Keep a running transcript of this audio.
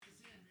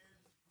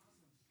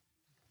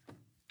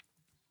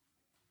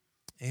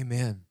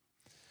Amen.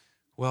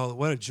 Well,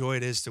 what a joy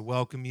it is to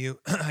welcome you.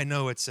 I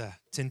know it's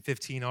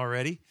 10:15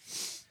 already.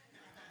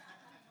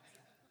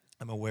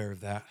 I'm aware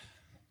of that.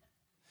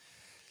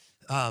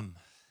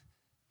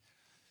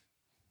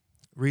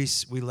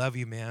 Reese, we love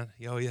you, man.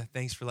 Yo, yeah,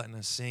 thanks for letting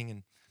us sing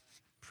and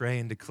pray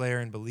and declare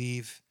and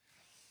believe.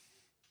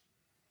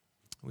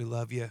 We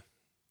love you.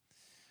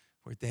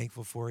 We're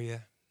thankful for you.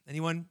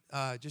 Anyone,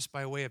 just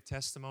by way of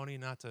testimony,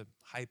 not to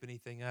hype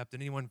anything up,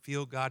 did anyone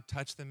feel God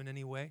touch them in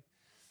any way?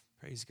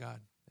 Praise God.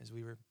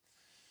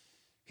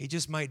 He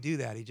just might do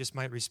that. He just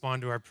might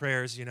respond to our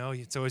prayers, you know.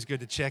 It's always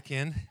good to check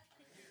in,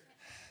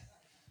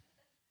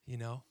 you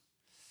know.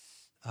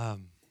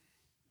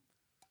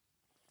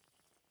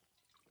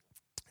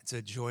 It's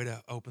a joy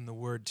to open the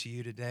Word to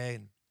you today.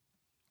 And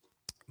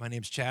my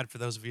name's Chad, for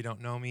those of you who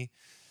don't know me.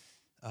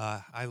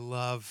 I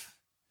love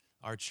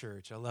our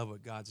church. I love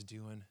what God's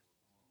doing.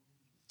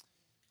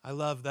 I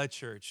love the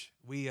church.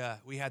 We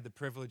had the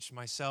privilege,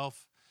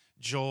 myself,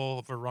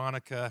 Joel,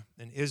 Veronica,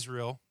 and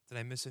Israel. Did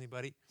I miss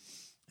anybody?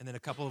 And then a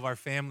couple of our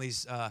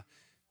families.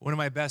 One of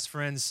my best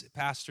friends,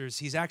 pastors,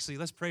 he's actually,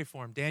 let's pray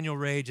for him. Daniel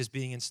Rage is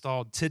being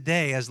installed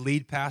today as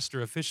lead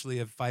pastor officially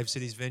of Five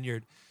Cities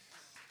Vineyard.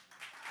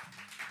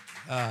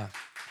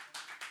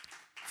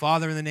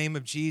 Father, in the name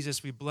of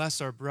Jesus, we bless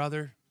our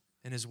brother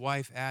and his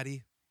wife,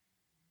 Addie.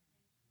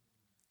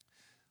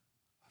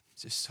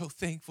 Just so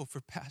thankful for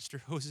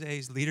Pastor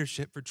Jose's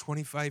leadership for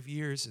 25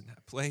 years in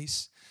that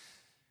place,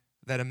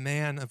 that a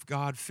man of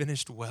God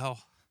finished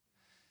well.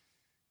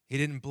 He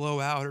didn't blow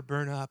out or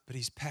burn up, but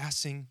he's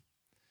passing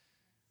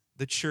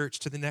the church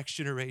to the next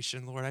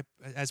generation. Lord,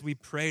 as we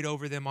prayed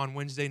over them on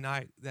Wednesday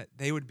night, that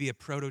they would be a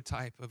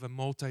prototype of a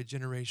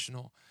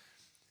multi-generational,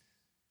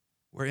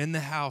 where in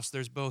the house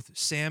there's both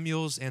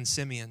Samuels and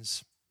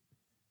Simeons.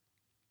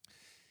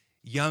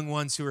 Young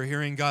ones who are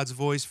hearing God's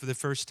voice for the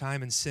first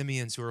time, and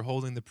Simeons who are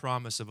holding the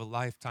promise of a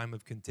lifetime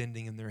of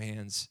contending in their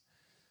hands.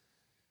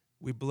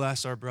 We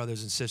bless our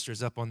brothers and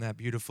sisters up on that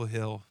beautiful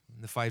hill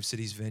in the Five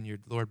Cities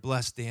Vineyard. Lord,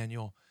 bless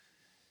Daniel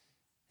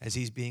as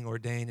he's being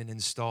ordained and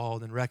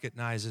installed and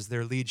recognized as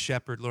their lead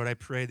shepherd. Lord, I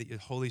pray that your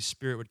Holy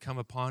Spirit would come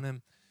upon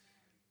him,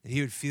 that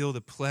he would feel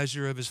the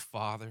pleasure of his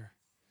Father,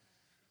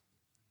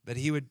 that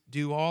he would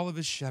do all of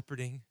his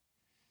shepherding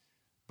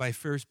by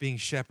first being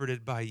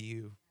shepherded by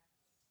you,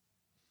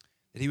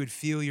 that he would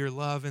feel your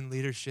love and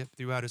leadership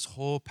throughout his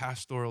whole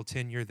pastoral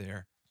tenure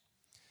there.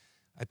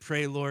 I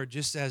pray, Lord,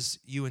 just as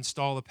you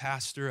install a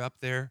pastor up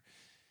there,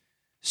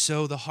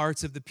 so the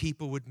hearts of the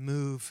people would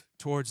move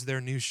towards their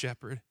new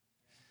shepherd.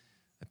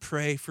 I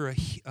pray for a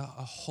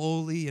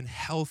holy and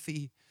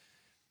healthy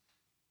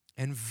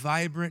and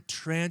vibrant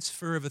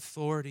transfer of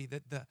authority,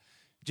 that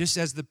just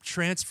as the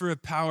transfer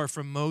of power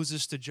from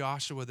Moses to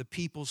Joshua, the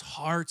people's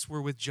hearts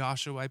were with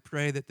Joshua. I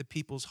pray that the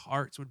people's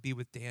hearts would be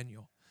with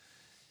Daniel,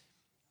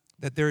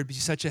 that there would be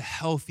such a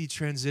healthy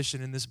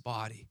transition in this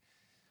body.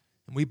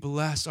 And we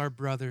bless our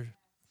brother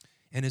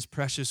and his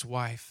precious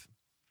wife,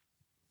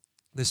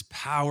 this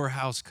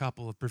powerhouse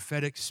couple of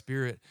prophetic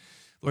spirit.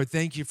 Lord,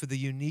 thank you for the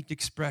unique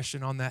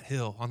expression on that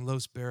hill, on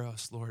Los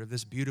Barros, Lord, of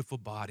this beautiful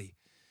body.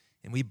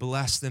 And we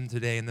bless them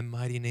today in the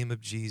mighty name of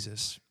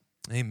Jesus.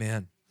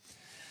 Amen.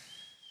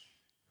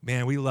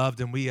 Man, we loved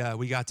them. We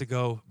got to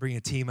go bring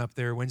a team up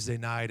there Wednesday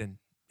night,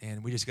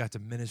 and we just got to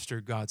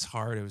minister God's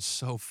heart. It was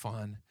so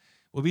fun.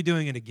 We'll be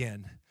doing it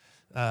again.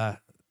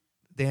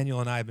 Daniel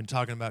and I have been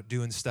talking about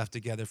doing stuff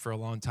together for a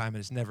long time, and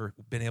it's never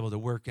been able to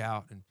work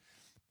out. And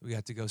we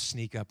got to go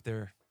sneak up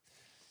there.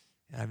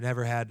 And I've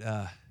never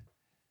had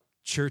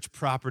church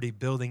property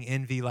building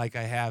envy like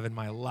I have in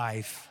my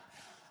life.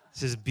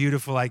 This is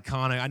beautiful,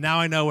 iconic. Now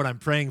I know what I'm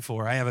praying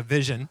for. I have a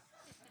vision.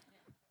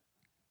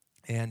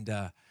 And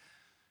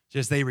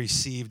just they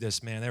received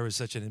us, man. There was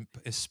such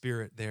a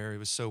spirit there. It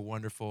was so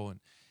wonderful.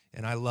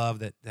 And I love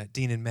that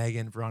Dean and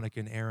Megan, Veronica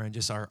and Aaron,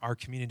 just our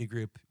community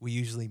group, we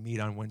usually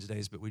meet on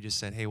Wednesdays, but we just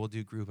said, hey, we'll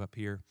do group up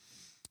here.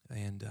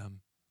 And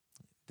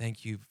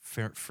thank you,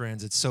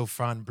 friends. It's so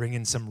fun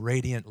bringing some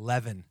radiant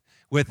leaven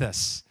with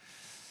us.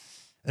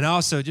 And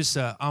also just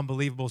an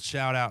unbelievable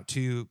shout out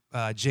to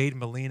Jade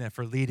Molina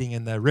for leading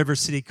in the River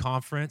City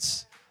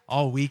Conference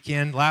all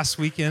weekend, last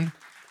weekend.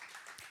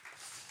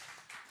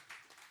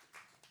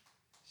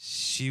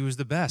 She was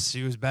the best.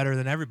 She was better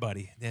than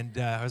everybody. And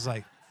I was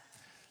like,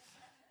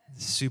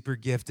 super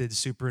gifted,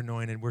 super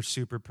anointed. We're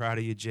super proud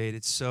of you, Jade.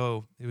 It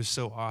was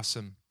so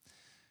awesome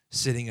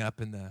sitting up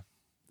in the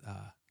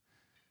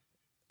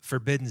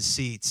forbidden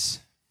seats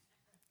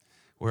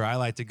where I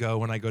like to go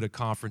when I go to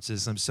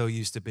conferences. I'm so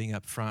used to being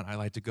up front. I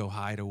like to go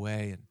hide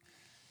away. And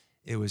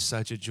it was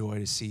such a joy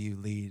to see you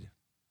lead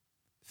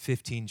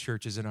 15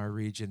 churches in our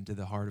region to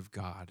the heart of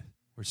God.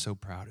 We're so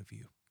proud of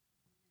you.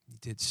 You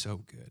did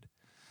so good.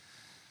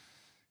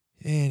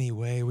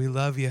 Anyway, we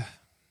love you.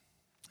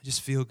 I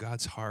just feel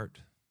God's heart.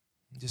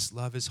 Just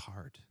love his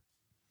heart.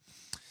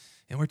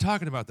 And we're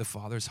talking about the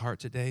Father's heart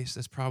today, so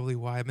that's probably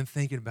why I've been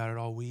thinking about it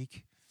all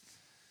week,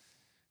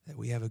 that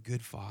we have a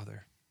good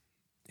Father.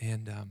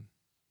 And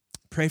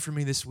pray for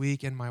me this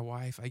week and my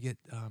wife. I get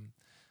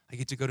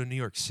to go to New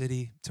York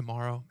City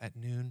tomorrow at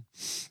noon.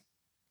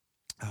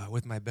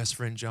 with my best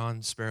friend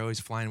John Sparrow. He's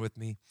flying with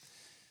me,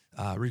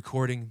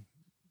 recording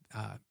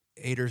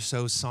 8 or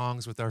so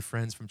songs with our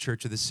friends from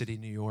Church of the City,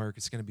 New York.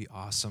 It's going to be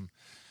awesome.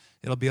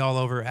 It'll be all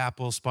over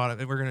Apple,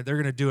 Spotify. They're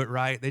gonna do it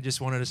right. They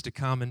just wanted us to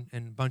come and a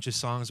bunch of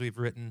songs we've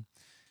written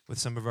with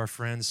some of our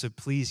friends. So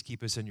please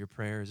keep us in your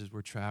prayers as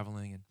we're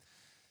traveling,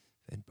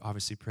 and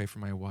obviously pray for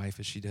my wife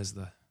as she does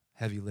the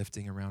heavy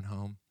lifting around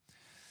home.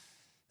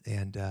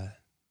 And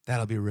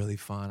that'll be really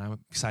fun. I'm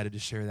excited to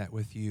share that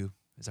with you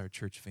as our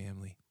church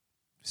family.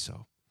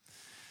 So,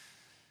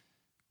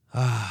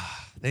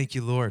 thank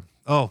you, Lord.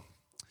 Oh,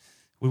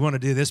 we want to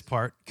do this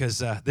part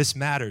because this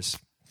matters.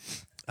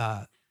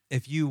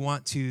 If you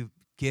want to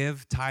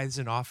give tithes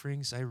and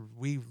offerings,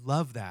 we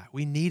love that.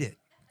 We need it.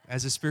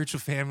 As a spiritual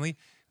family,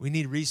 we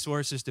need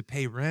resources to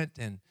pay rent,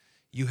 and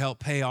you help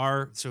pay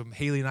so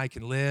Haley and I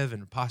can live,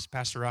 and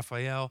Pastor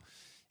Raphael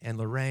and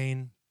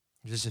Lorraine.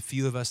 There's a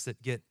few of us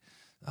that get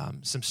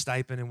some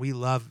stipend, and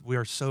we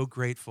are so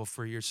grateful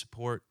for your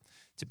support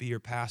to be your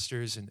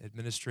pastors and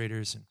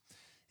administrators.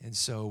 And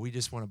so we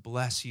just want to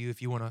bless you.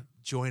 If you want to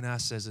join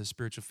us as a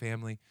spiritual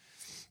family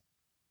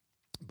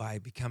by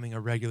becoming a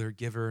regular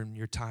giver in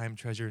your time,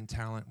 treasure, and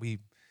talent, we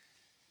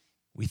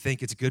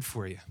think it's good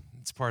for you.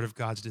 It's part of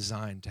God's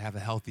design to have a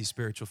healthy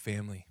spiritual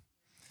family.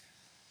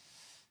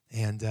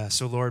 And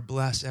so, Lord,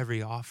 bless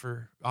every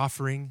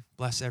offering,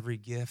 bless every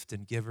gift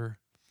and giver.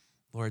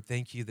 Lord,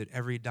 thank you that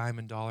every dime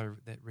and dollar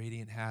that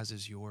Radiant has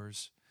is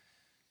yours.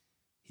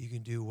 You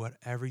can do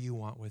whatever you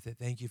want with it.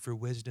 Thank you for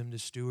wisdom to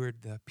steward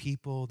the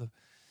people,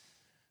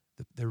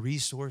 the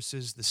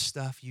resources, the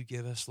stuff you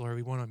give us, Lord.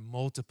 We want to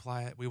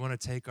multiply it. We want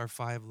to take our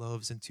 5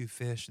 loaves and 2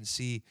 fish and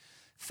see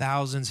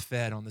thousands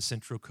fed on the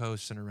Central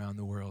Coast and around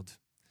the world.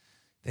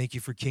 Thank you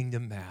for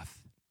kingdom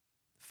math.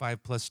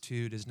 5 plus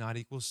 2 does not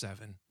equal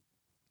 7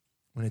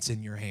 when it's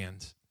in your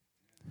hands.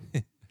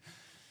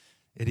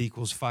 It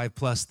equals 5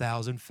 plus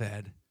 1,000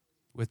 fed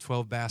with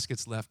 12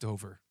 baskets left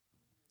over.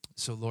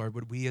 So, Lord,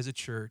 would we as a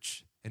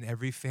church and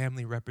every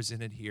family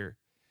represented here,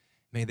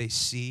 may they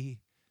see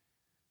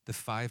the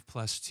 5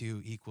 plus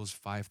 2 equals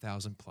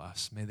 5,000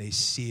 plus. May they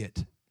see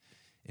it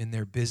in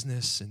their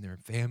business, in their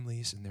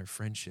families, in their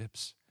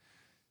friendships.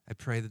 I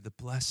pray that the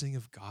blessing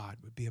of God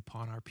would be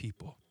upon our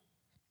people.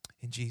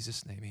 In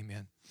Jesus' name,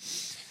 amen.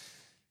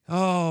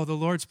 Oh, the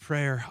Lord's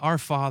Prayer, our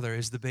Father,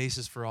 is the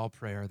basis for all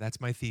prayer. That's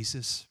my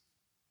thesis.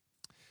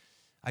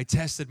 I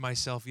tested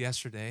myself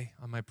yesterday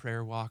on my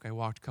prayer walk. I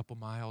walked a couple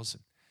miles.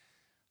 And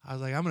I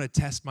was like, I'm going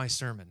to test my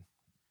sermon.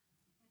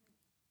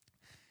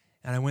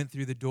 And I went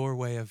through the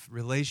doorway of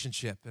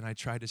relationship, and I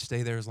tried to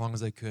stay there as long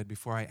as I could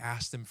before I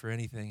asked him for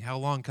anything. How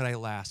long could I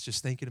last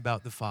just thinking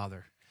about the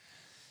Father?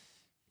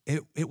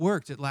 It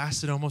worked. It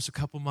lasted almost a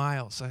couple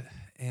miles.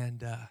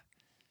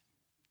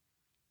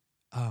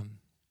 Well,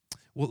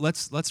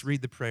 let's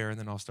read the prayer, and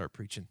then I'll start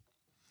preaching.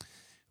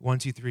 1,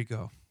 2, 3,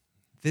 go.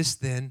 This,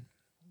 then,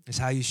 is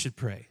how you should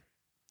pray.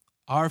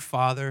 Our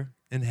Father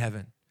in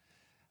heaven,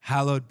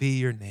 hallowed be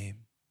your name.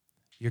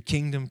 Your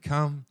kingdom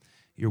come,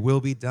 your will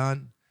be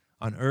done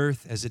on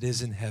earth as it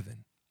is in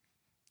heaven.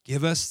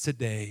 Give us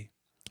today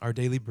our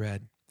daily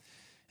bread,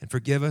 and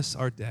forgive us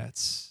our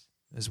debts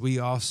as we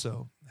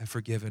also have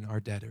forgiven our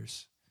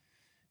debtors.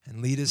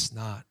 And lead us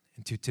not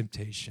into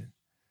temptation,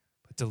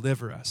 but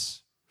deliver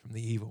us from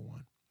the evil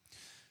one.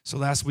 So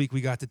last week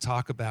we got to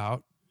talk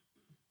about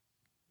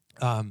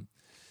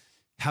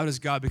how does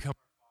God become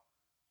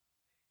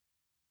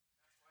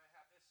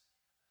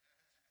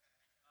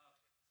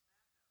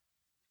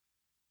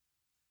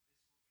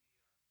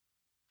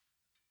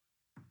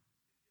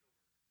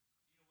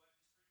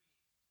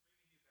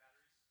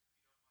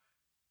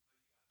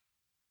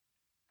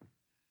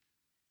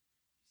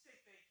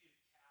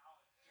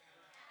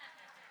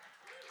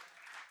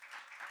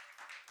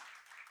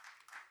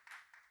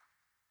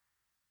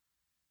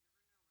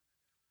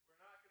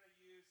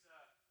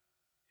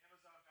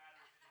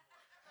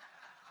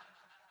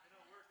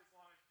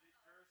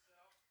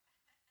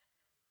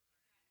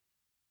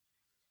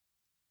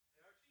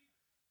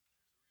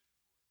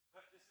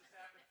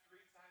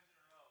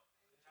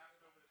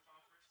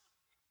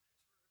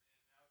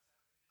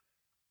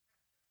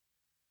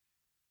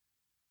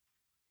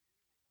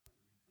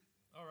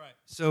All right.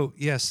 So,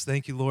 yes,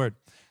 thank you, Lord.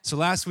 So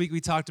last week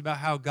we talked about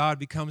how God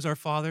becomes our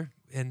Father,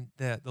 and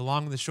the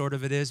long and the short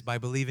of it is by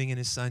believing in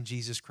his Son,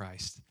 Jesus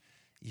Christ,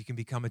 you can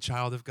become a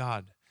child of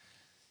God.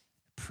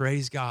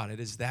 Praise God.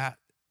 It is that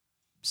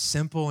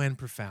simple and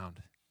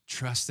profound.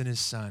 Trust in his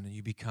Son, and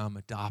you become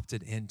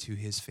adopted into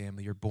his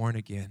family. You're born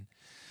again.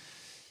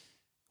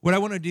 What I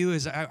want to do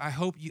is I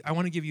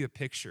want to give you a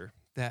picture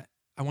that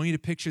I want you to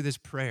picture this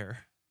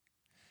prayer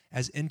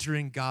as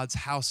entering God's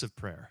house of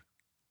prayer.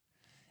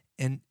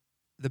 And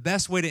the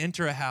best way to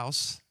enter a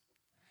house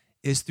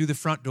is through the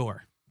front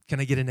door. Can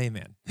I get an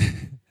amen?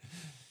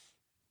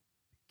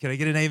 Can I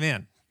get an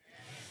amen?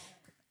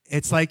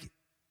 It's like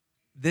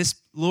this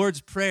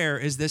Lord's Prayer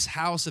is this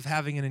house of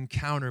having an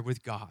encounter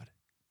with God.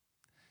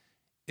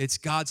 It's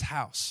God's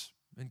house,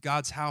 and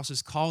God's house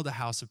is called a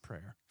house of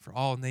prayer for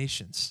all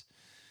nations.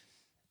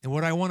 And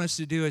what I want us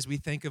to do as we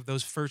think of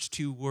those first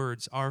two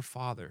words, our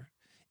Father,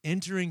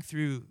 entering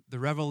through the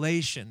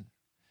revelation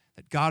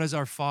that God is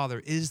our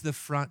Father is the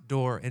front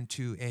door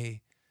into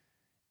a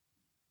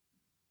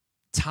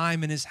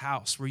time in his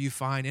house where you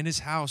find in his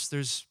house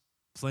there's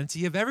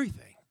plenty of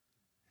everything.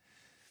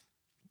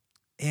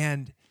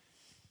 And,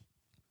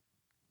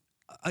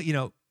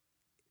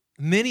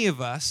 many of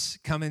us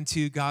come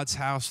into God's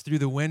house through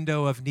the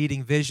window of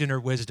needing vision or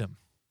wisdom.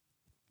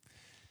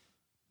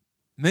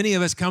 Many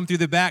of us come through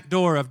the back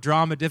door of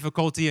drama,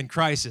 difficulty, and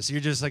crisis. You're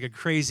just like a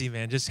crazy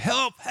man. Just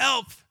help,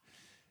 help.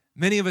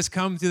 Many of us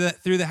come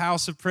through the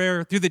house of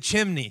prayer, through the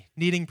chimney,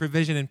 needing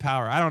provision and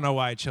power. I don't know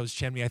why I chose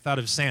chimney. I thought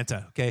of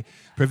Santa, okay?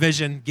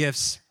 Provision,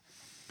 gifts.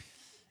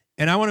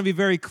 And I want to be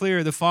very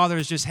clear, the Father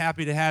is just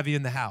happy to have you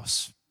in the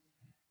house.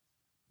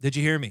 Did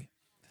you hear me?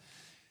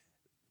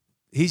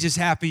 He's just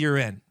happy you're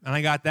in. And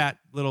I got that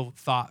little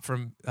thought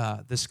from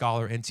the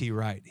scholar N.T.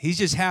 Wright. He's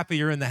just happy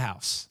you're in the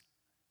house.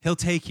 He'll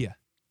take you.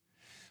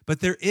 But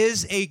there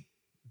is a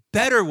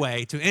better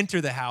way to enter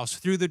the house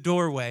through the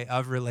doorway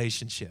of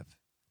relationship.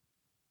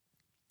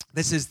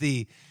 This is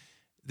the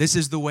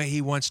way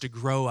he wants to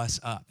grow us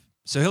up.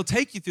 So he'll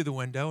take you through the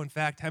window. In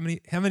fact, how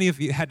many of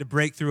you had to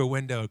break through a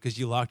window because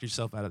you locked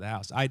yourself out of the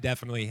house? I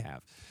definitely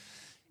have.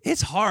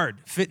 It's hard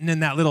fitting in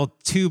that little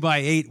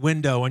 2x8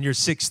 window when you're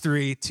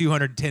 6'3",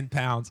 210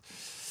 pounds.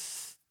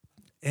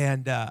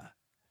 And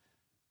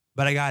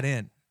but I got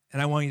in.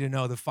 And I want you to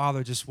know the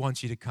Father just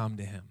wants you to come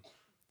to him.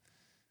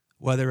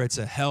 Whether it's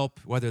a help,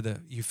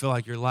 whether you feel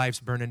like your life's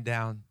burning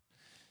down,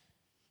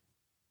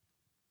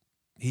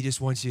 he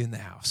just wants you in the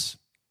house.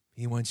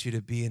 He wants you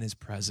to be in his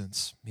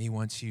presence. He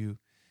wants you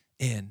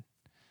in.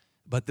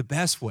 But the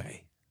best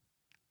way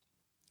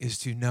is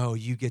to know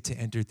you get to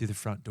enter through the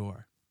front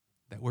door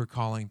that we're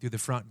calling through the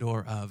front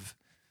door of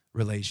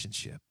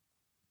relationship.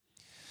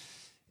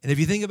 And if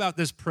you think about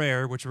this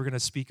prayer, which we're going to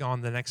speak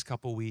on the next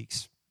couple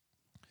weeks,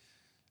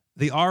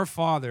 the Our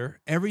Father,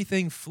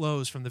 everything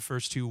flows from the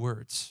first two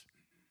words.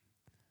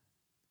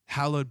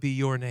 Hallowed be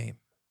your name.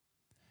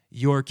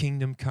 Your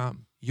kingdom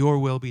come. Your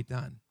will be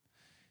done.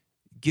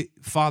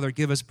 Father,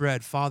 give us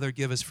bread. Father,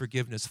 give us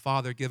forgiveness.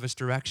 Father, give us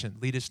direction.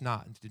 Lead us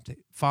not.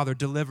 Father,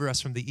 deliver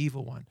us from the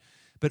evil one.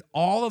 But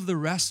all of the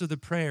rest of the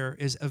prayer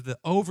is of the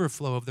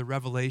overflow of the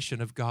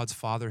revelation of God's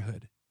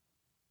fatherhood.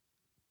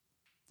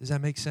 Does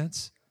that make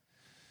sense?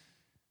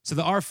 So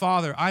the Our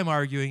Father, I'm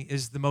arguing,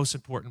 is the most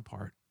important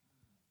part.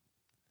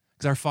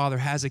 Because our Father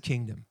has a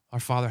kingdom. Our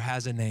Father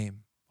has a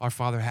name. Our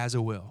Father has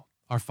a will.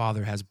 Our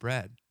Father has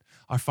bread.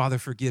 Our Father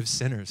forgives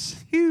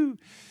sinners. Phew.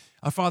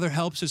 Our Father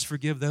helps us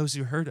forgive those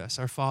who hurt us.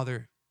 Our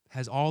Father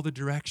has all the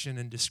direction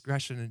and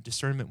discretion and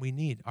discernment we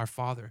need. Our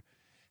Father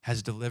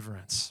has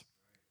deliverance.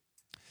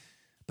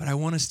 But I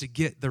want us to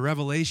get the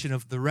revelation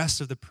of the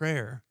rest of the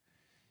prayer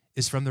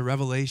is from the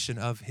revelation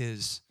of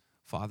his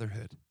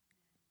fatherhood.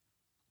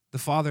 The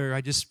Father,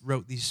 I just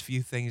wrote these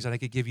few things, and I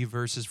could give you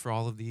verses for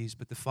all of these,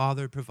 but the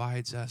Father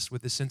provides us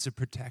with a sense of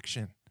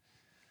protection,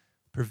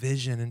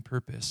 provision and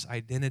purpose,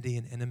 identity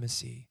and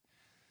intimacy,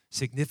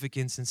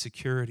 significance and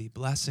security,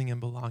 blessing and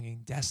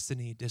belonging,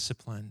 destiny,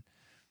 discipline,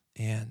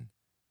 and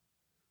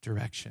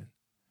direction.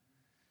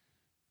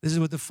 This is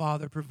what the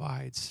Father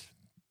provides.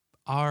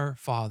 Our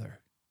Father,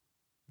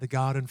 the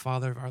God and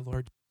Father of our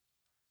Lord.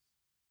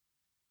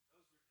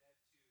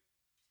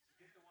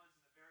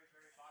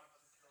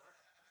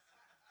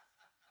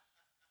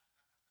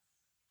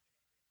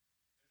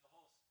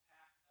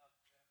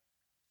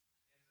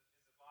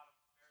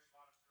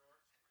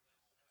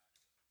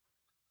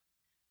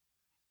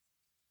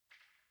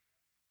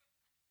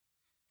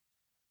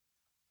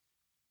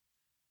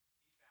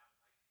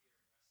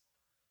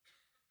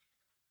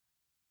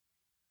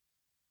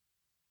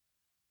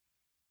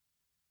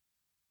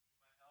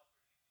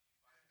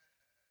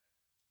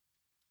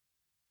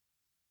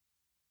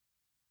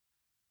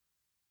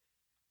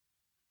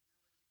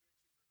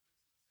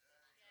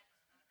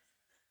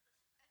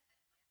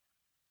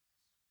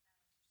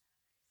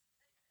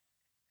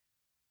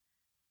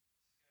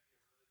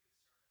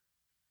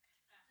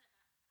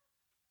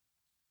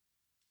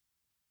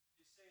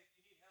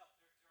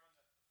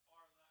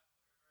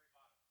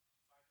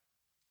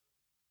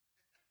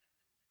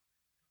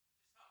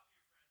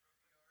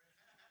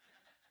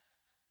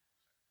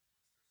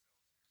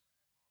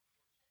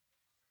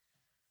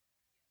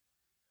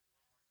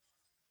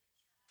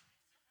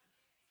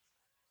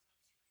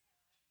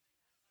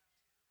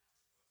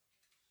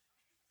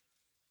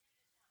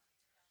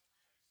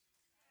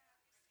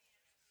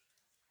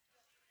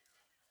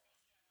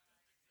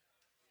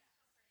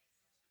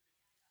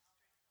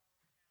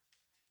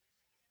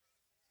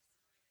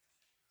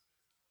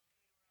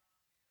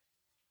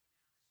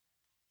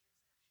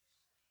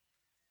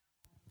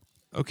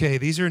 Okay,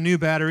 these are new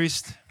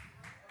batteries.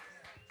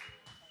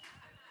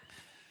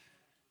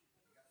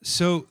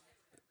 So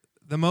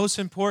the most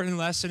important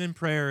lesson in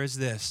prayer is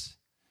this.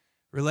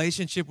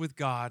 Relationship with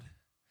God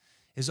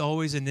is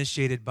always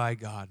initiated by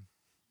God.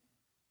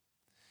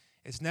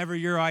 It's never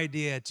your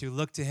idea to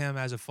look to him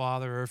as a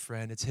father or a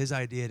friend. It's his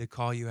idea to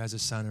call you as a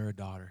son or a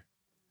daughter.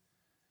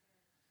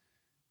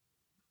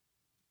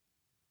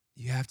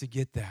 You have to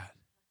get that.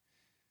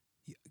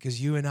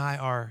 Because you and I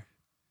are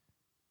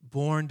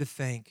born to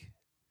think,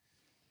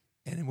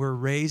 and we're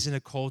raised in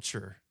a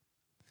culture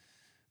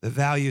that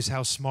values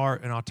how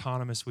smart and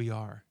autonomous we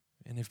are.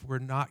 And if we're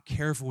not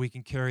careful, we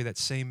can carry that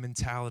same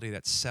mentality,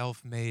 that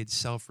self-made,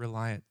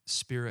 self-reliant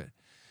spirit.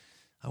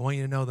 I want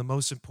you to know the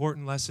most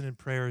important lesson in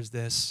prayer is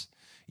this.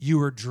 You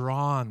were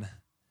drawn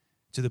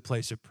to the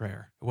place of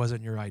prayer. It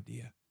wasn't your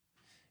idea.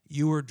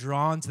 You were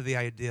drawn to the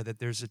idea that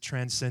there's a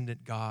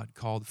transcendent God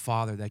called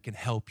Father that can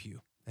help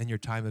you in your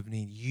time of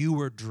need. You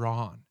were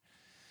drawn.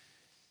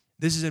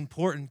 This is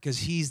important because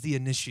he's the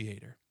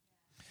initiator.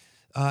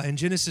 In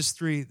Genesis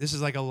 3, this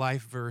is like a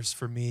life verse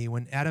for me.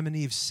 When Adam and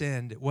Eve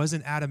sinned, it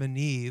wasn't Adam and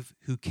Eve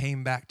who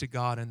came back to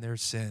God in their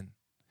sin.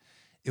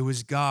 It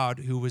was God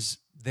who was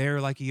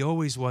there like he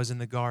always was in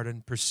the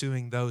garden,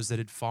 pursuing those that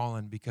had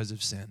fallen because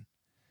of sin.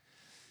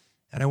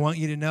 And I want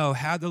you to know,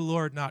 had the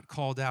Lord not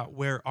called out,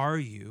 "Where are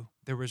you?"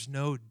 there was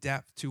no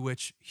depth to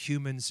which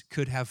humans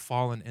could have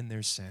fallen in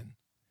their sin.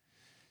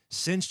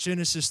 Since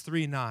Genesis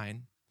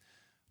 3:9,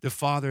 the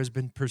Father has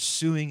been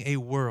pursuing a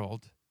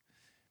world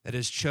that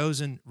has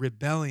chosen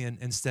rebellion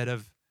instead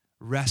of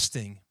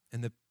resting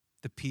in the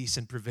peace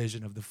and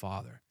provision of the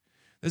Father.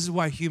 This is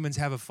why humans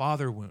have a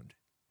father wound.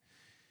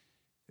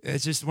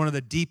 It's just one of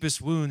the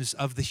deepest wounds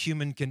of the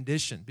human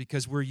condition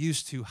because we're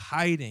used to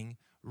hiding,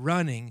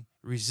 running,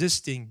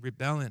 resisting,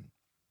 rebelling.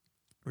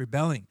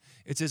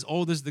 It's as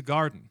old as the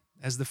garden,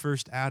 as the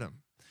first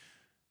Adam.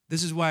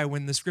 This is why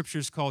when the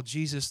scriptures call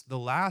Jesus the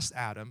last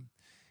Adam,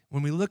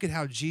 when we look at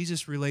how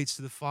Jesus relates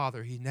to the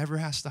Father, he never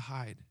has to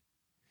hide.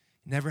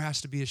 He never has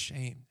to be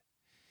ashamed.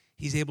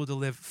 He's able to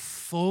live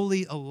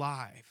fully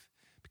alive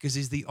because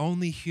he's the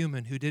only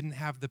human who didn't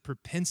have the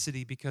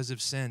propensity because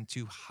of sin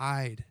to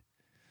hide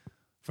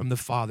from the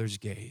Father's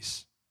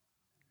gaze.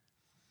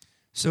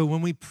 So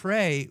when we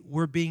pray,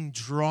 we're being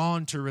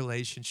drawn to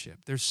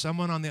relationship. There's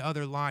someone on the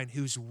other line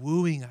who's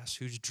wooing us,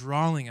 who's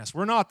drawing us.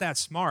 We're not that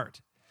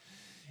smart.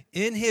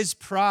 In his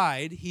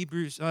pride,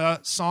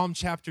 Psalm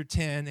chapter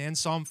 10 and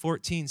Psalm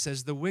 14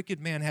 says, the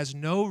wicked man has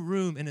no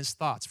room in his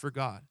thoughts for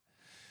God.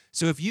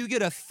 So if you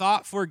get a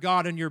thought for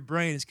God in your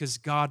brain, it's because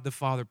God the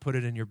Father put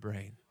it in your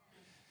brain.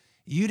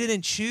 You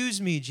didn't choose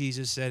me,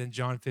 Jesus said in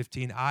John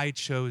 15. I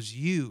chose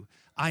you.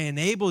 I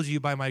enabled you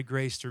by my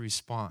grace to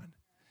respond.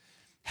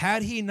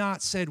 Had he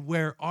not said,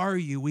 "Where are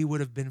you?" we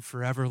would have been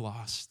forever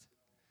lost.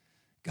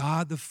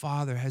 God the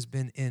Father has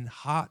been in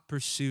hot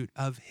pursuit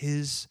of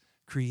his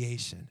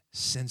creation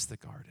since the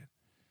garden.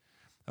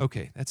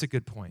 Okay, that's a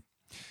good point.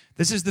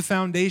 This is the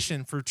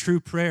foundation for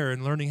true prayer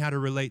and learning how to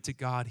relate to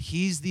God.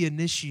 He's the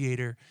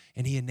initiator,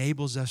 and he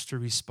enables us to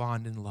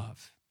respond in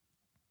love.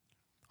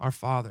 Our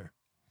Father.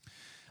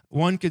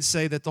 One could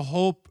say that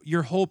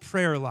your whole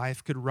prayer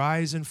life could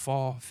rise and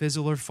fall,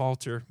 fizzle or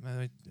falter.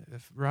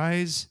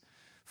 Rise,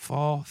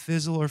 fall,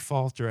 fizzle or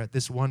falter at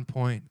this one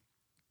point.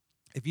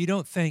 If you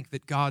don't think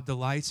that God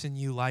delights in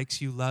you, likes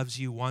you, loves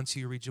you, wants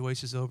you,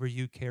 rejoices over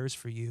you, cares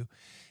for you,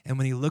 and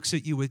when he looks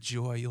at you with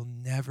joy, you'll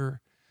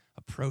never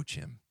approach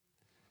him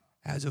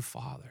as a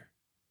father.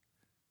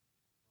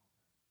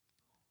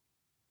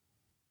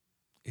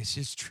 It's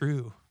just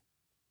true.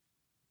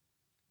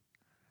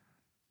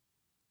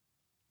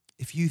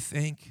 If you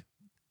think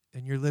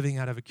and you're living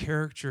out of a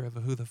caricature of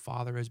who the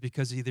Father is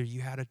because either you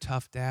had a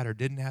tough dad or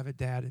didn't have a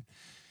dad,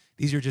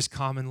 these are just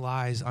common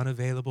lies: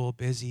 unavailable,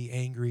 busy,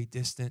 angry,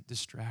 distant,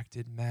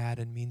 distracted, mad,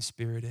 and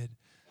mean-spirited,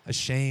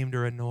 ashamed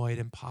or annoyed,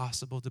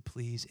 impossible to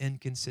please,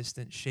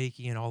 inconsistent,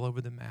 shaky, and all over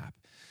the map.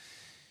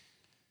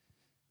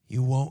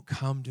 You won't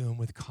come to him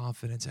with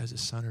confidence as a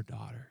son or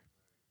daughter.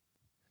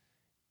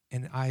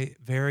 And I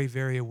very,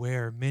 very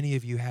aware many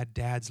of you had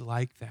dads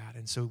like that,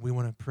 and so we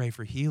want to pray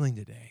for healing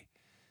today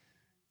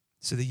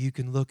so that you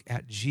can look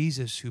at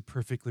Jesus who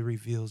perfectly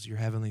reveals your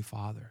Heavenly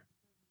Father.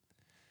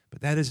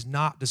 But that does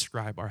not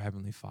describe our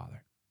Heavenly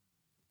Father.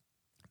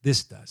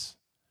 This does.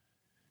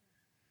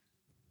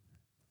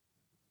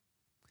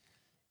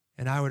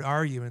 And I would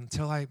argue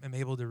until I am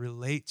able to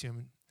relate to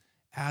him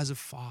as a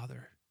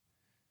father,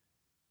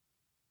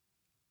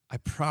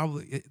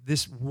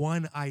 this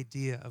one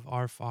idea of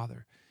our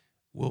Father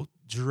will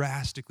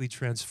drastically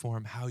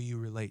transform how you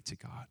relate to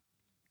God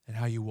and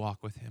how you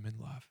walk with him in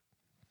love.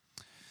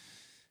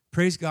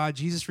 Praise God,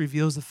 Jesus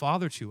reveals the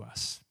Father to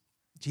us.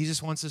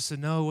 Jesus wants us to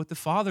know what the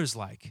Father's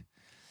like.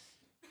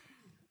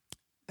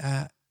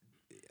 Not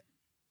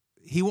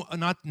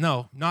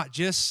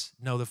just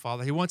know the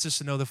Father. He wants us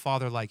to know the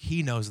Father like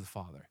he knows the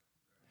Father.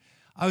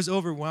 I was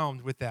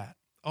overwhelmed with that.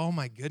 Oh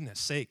my goodness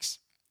sakes.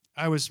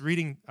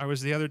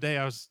 The other day,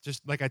 I was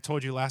just, like I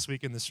told you last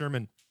week in the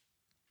sermon,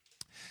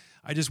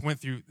 I just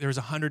went through, there's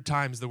 100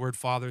 times the word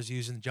Father is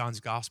used in John's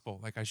gospel,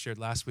 like I shared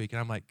last week.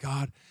 And I'm like,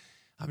 God,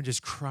 I'm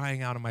just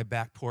crying out on my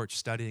back porch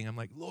studying. I'm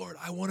like, Lord,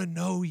 I want to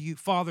know you.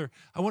 Father,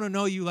 I want to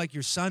know you like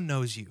your Son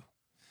knows you.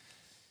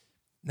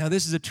 Now,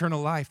 this is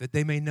eternal life, that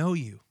they may know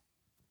you.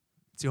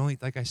 It's the only,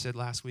 like I said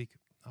last week,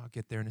 I'll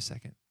get there in a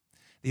second.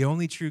 The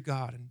only true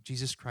God and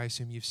Jesus Christ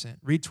whom you've sent.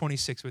 Read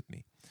 26 with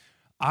me.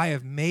 I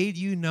have made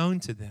you known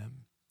to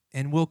them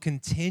and will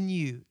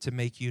continue to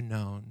make you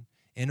known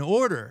in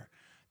order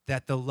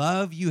that the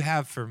love you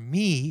have for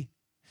me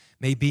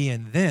may be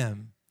in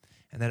them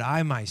and that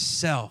I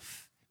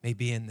myself may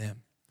be in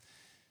them.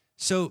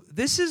 So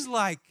this is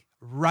like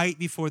right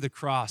before the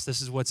cross.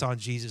 This is what's on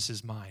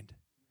Jesus' mind.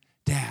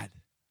 Dad,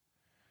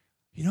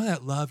 you know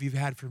that love you've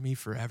had for me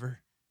forever?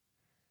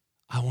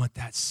 I want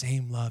that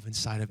same love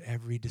inside of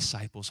every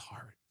disciple's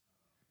heart.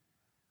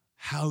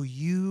 How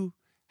you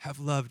have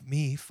loved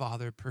me,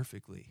 Father,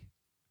 perfectly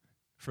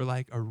for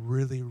like a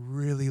really,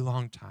 really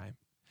long time.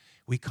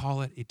 We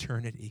call it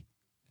eternity.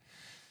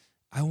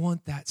 I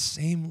want that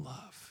same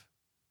love.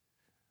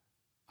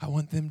 I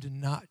want them to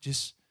not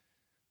just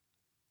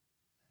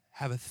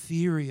have a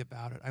theory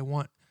about it. I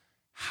want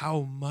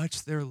how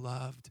much they're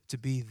loved to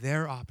be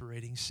their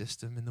operating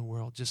system in the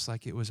world, just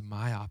like it was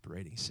my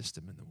operating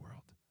system in the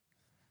world.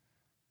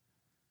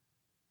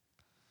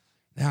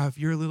 Now, if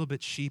you're a little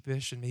bit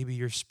sheepish and maybe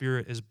your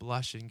spirit is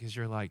blushing because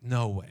you're like,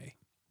 no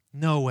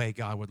way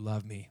God would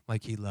love me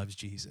like he loves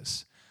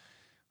Jesus.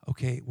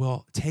 Okay,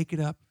 well, take it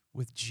up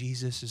with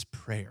Jesus'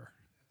 prayer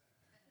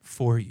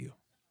for you.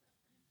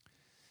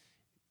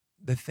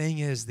 The thing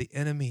is, the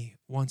enemy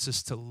wants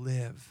us to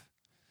live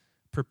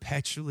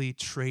perpetually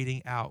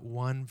trading out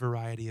one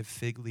variety of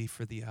fig leaf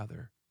for the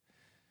other.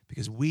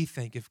 Because we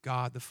think if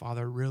God the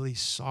Father really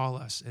saw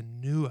us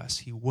and knew us,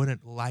 he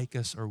wouldn't like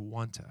us or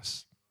want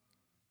us.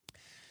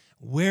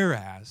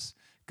 Whereas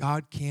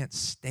God can't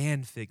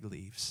stand fig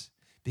leaves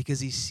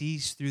because he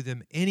sees through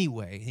them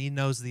anyway. He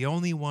knows the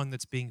only one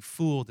that's being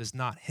fooled is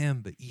not him,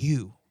 but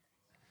you.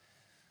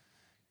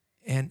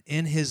 And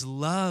in his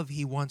love,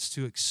 he wants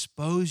to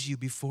expose you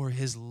before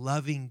his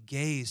loving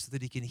gaze so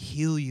that he can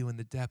heal you in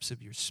the depths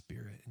of your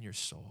spirit and your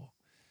soul.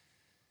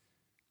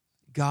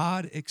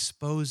 God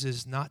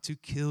exposes not to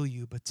kill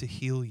you, but to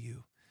heal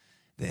you.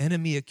 The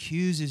enemy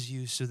accuses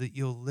you so that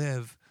you'll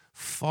live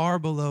far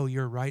below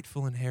your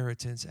rightful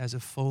inheritance as a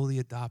fully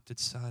adopted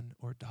son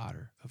or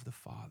daughter of the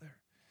Father.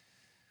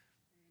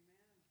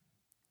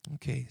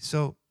 Okay,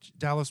 so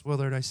Dallas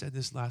Willard, I said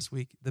this last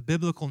week. The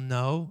biblical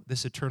know,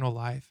 this eternal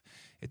life,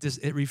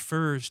 it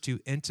refers to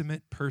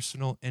intimate,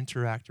 personal,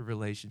 interactive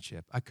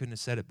relationship. I couldn't have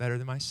said it better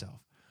than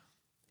myself.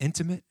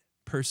 Intimate,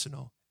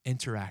 personal,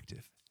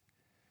 interactive.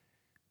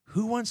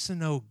 Who wants to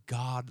know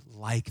God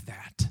like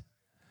that?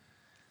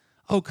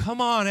 Oh,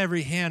 come on,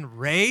 every hand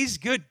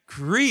raised. Good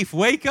grief,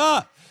 wake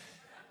up.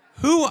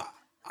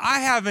 I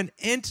have an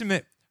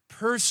intimate,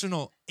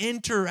 personal,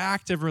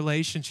 interactive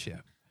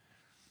relationship.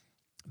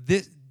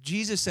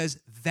 Jesus says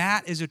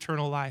that is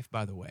eternal life,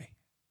 by the way.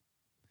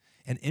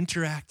 An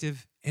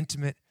interactive,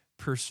 intimate,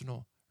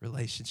 personal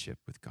relationship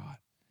with God.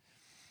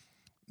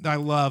 I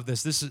love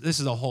this. This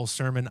is a whole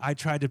sermon. I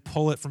tried to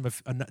pull it from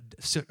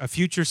a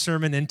future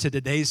sermon into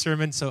today's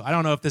sermon, so I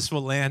don't know if this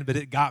will land, but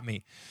it got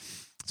me.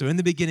 So in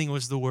the beginning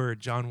was the Word,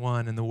 John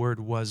 1, and the Word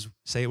was,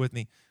 say it with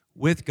me,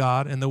 with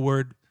God, and the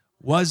Word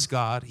was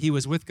God. He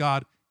was with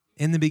God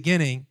in the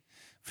beginning.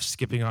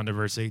 Skipping on to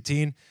verse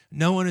 18,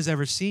 no one has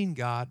ever seen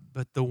God,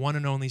 but the one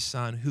and only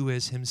Son, who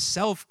is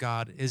himself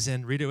God, is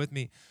in, read it with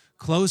me,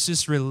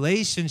 closest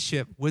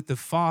relationship with the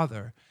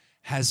Father,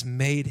 has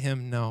made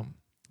him known.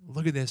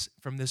 Look at this,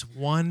 from this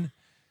one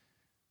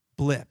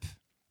blip.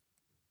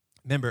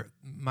 Remember,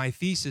 my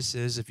thesis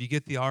is if you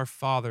get the Our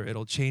Father,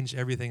 it'll change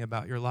everything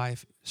about your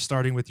life,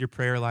 starting with your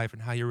prayer life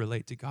and how you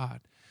relate to God.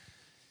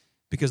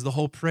 Because the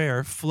whole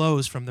prayer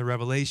flows from the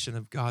revelation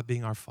of God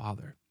being our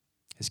Father.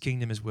 His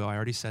kingdom is will. I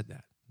already said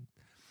that.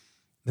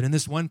 But in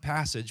this one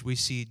passage, we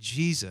see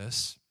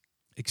Jesus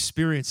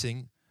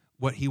experiencing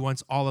what he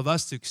wants all of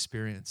us to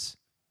experience,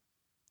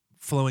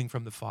 flowing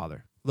from the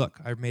Father. Look,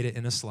 I made it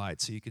in a slide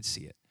so you could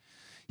see it.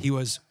 He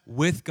was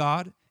with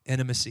God,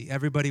 intimacy.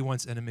 Everybody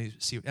wants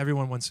intimacy.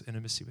 Everyone wants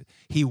intimacy with.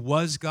 He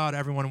was God.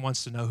 Everyone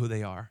wants to know who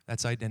they are.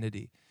 That's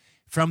identity.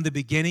 From the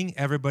beginning,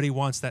 everybody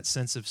wants that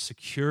sense of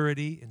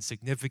security and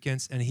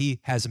significance, and he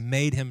has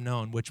made him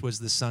known, which was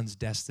the Son's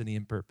destiny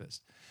and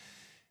purpose.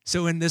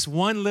 So in this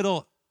one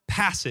little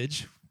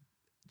passage,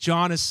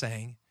 John is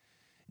saying,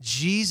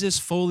 Jesus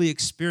fully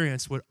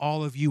experienced what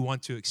all of you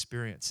want to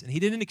experience. And he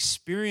didn't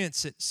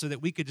experience it so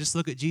that we could just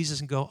look at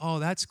Jesus and go, oh,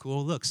 that's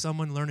cool. Look,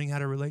 someone learning how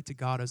to relate to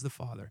God as the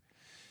Father.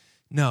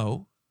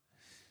 No,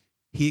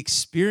 he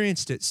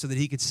experienced it so that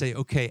he could say,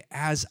 okay,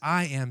 as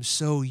I am,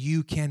 so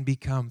you can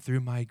become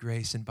through my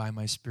grace and by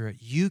my Spirit.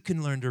 You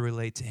can learn to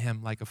relate to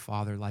him like a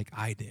father, like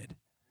I did.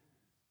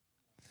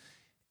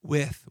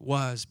 With,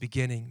 was,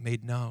 beginning,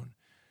 made known.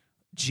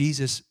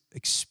 Jesus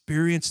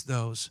experienced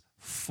those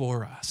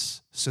for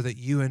us so that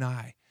you and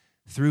I,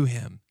 through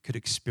him, could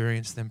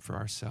experience them for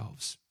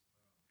ourselves.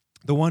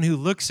 The one who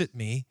looks at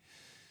me,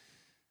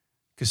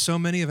 because so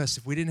many of us,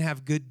 if we didn't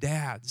have good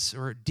dads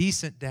or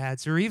decent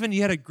dads, or even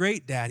you had a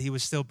great dad, he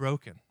was still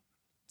broken.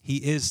 He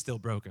is still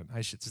broken,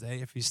 I should say,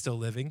 if he's still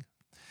living.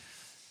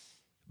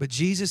 But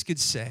Jesus could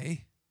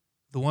say,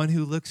 the one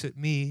who looks at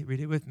me, read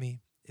it with me,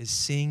 is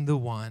seeing the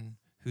one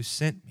who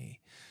sent me.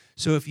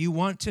 So if you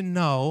want to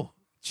know,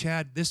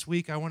 Chad, this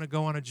week I want to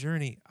go on a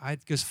journey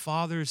because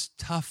Father's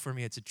tough for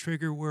me. It's a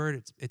trigger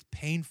word. It's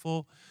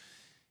painful.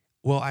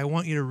 Well, I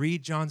want you to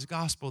read John's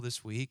gospel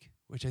this week,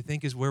 which I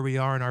think is where we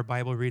are in our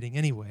Bible reading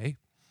anyway.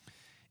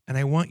 And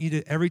I want you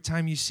to, every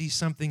time you see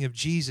something of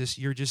Jesus,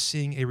 you're just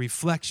seeing a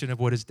reflection of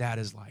what his dad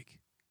is like.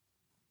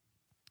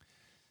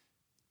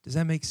 Does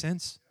that make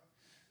sense?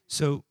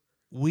 So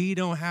we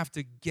don't have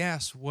to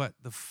guess what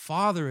the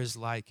Father is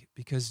like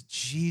because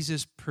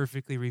Jesus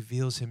perfectly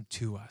reveals him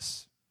to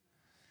us.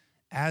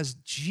 As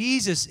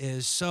Jesus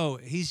is, so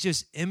he's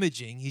just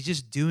imaging. He's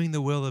just doing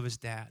the will of his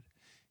dad.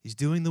 He's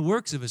doing the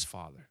works of his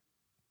Father.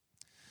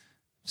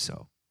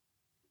 So,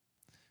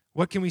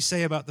 what can we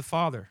say about the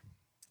Father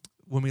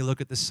when we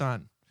look at the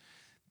Son?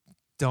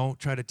 Don't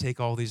try to take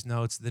all these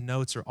notes. The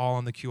notes are all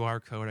on the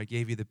QR code. I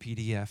gave you the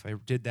PDF. I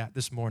did that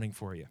this morning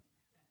for you.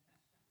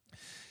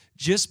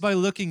 Just by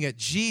looking at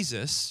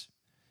Jesus,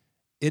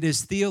 it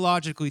is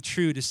theologically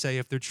true to say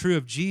if they're true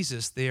of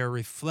Jesus, they are a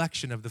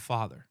reflection of the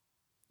Father.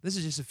 This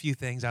is just a few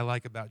things I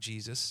like about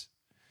Jesus.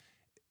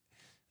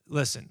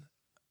 Listen,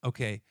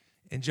 okay,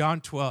 in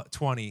John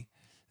 20,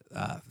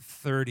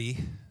 30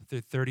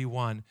 through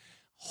 31,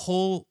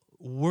 whole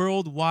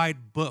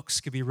worldwide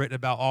books could be written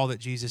about all that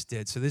Jesus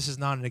did. So this is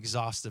not an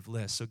exhaustive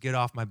list, so get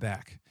off my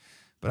back.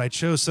 But I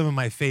chose some of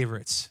my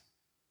favorites.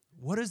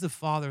 What is the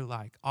Father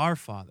like? Our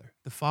Father,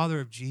 the Father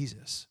of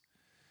Jesus.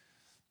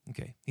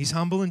 Okay, he's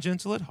humble and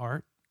gentle at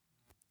heart.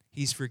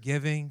 He's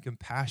forgiving,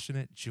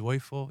 compassionate,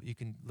 joyful. You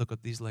can look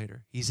at these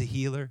later. He's a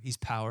healer. He's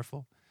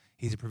powerful.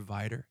 He's a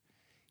provider.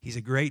 He's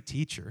a great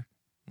teacher.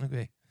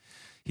 Okay.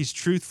 He's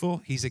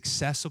truthful. He's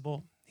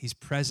accessible. He's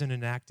present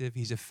and active.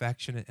 He's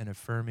affectionate and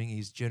affirming.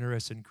 He's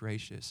generous and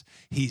gracious.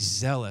 He's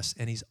zealous,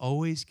 and he's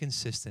always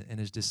consistent in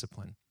his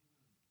discipline.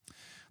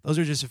 Those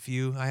are just a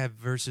few. I have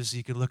verses,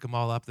 you can look them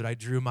all up, that I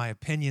drew my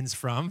opinions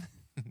from.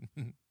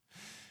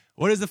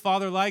 What is the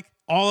Father like?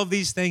 All of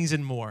these things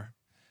and more,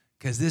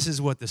 because this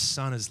is what the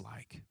Son is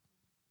like.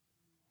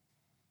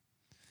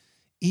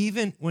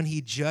 Even when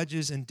he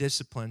judges and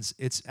disciplines,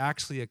 it's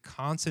actually a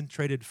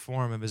concentrated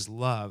form of his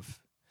love,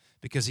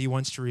 because he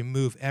wants to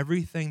remove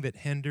everything that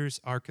hinders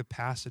our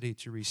capacity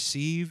to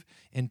receive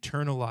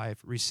eternal life,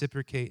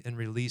 reciprocate, and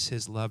release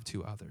his love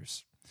to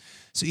others.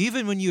 So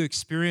even when you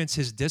experience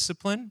his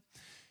discipline,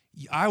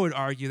 I would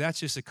argue that's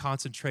just a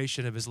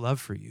concentration of his love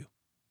for you.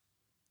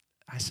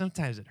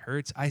 Sometimes it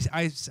hurts.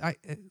 A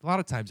lot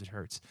of times it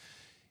hurts.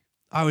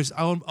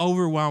 I'm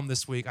overwhelmed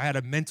this week. I had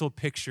a mental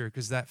picture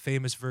because that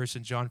famous verse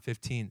in John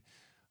 15,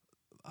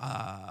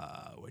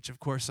 which of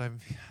course I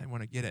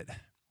want to get it.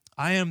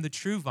 I am the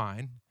true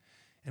vine,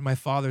 and my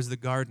Father's the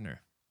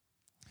gardener.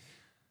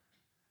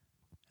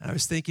 And I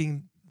was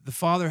thinking, the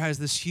Father has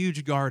this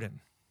huge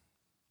garden.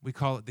 We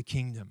call it the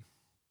kingdom.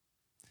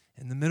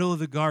 In the middle of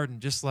the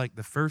garden, just like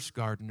the first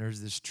garden,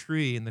 there's this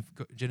tree in the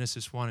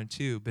Genesis 1 and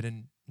 2, but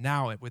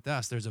with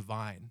us, there's a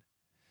vine.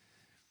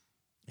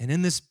 And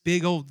in this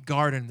big old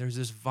garden, there's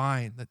this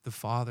vine that the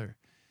Father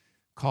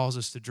calls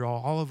us to draw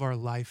all of our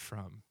life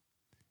from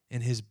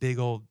in his big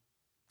old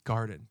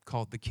garden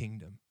called the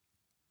kingdom.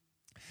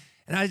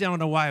 And I don't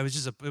know why, it was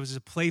just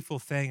a playful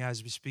thing. I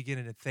was just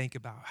beginning to think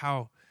about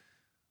how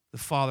the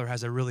Father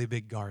has a really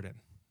big garden.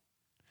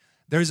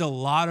 There's a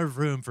lot of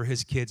room for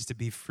his kids to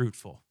be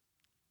fruitful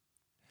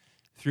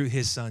through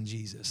his Son,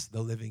 Jesus,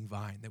 the living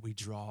vine that we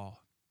draw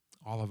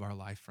all of our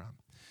life from.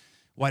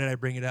 Why did I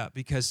bring it up?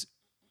 Because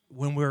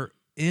when we're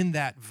in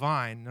that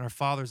vine, and our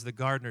Father's the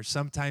gardener,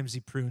 sometimes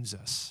he prunes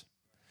us.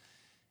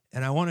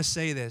 And I want to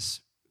say this,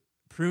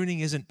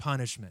 pruning isn't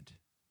punishment.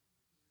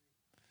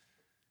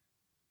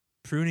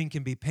 Pruning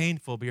can be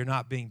painful, but you're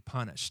not being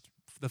punished.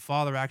 The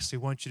Father actually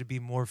wants you to be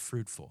more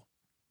fruitful.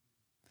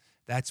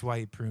 That's why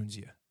he prunes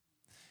you.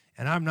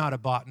 And I'm not a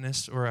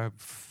botanist or a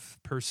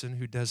person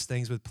who does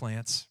things with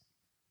plants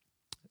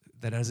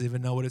that doesn't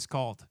even know what it's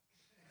called.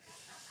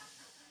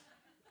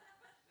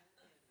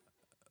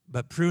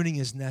 But pruning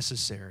is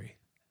necessary.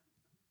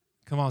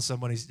 Come on,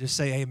 somebody, just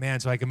say amen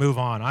so I can move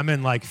on. I'm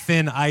in like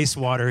thin ice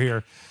water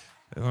here.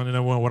 I don't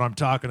know what I'm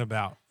talking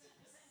about.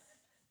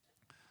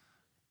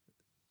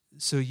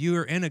 So you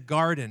are in a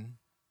garden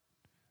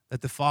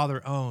that the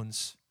Father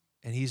owns,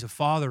 and he's a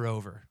father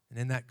over. And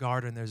in that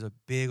garden, there's a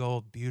big,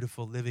 old,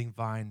 beautiful, living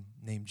vine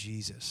named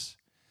Jesus.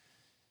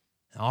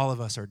 And all of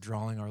us are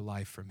drawing our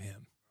life from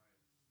him.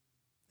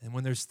 And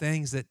when there's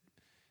things that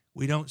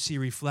we don't see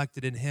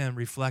reflected in him,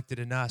 reflected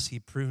in us, he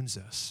prunes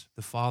us.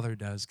 The Father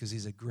does, because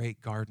he's a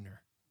great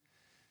gardener.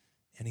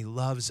 And he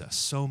loves us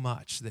so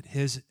much that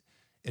his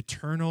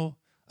eternal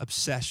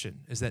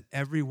obsession is that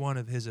every one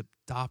of his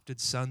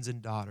adopted sons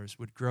and daughters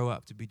would grow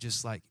up to be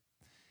just like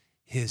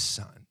his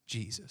Son,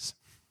 Jesus.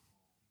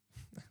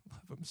 I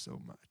love him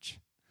so much.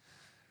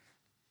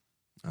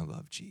 I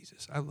love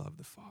Jesus. I love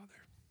the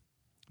Father.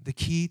 The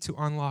key to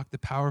unlock the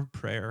power of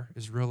prayer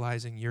is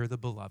realizing you're the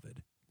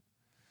beloved.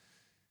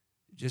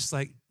 Just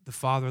like the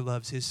Father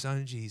loves his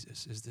Son,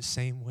 Jesus, is the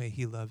same way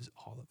he loves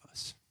all of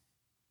us.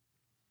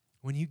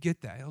 When you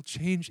get that, it'll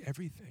change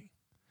everything.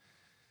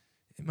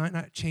 It might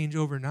not change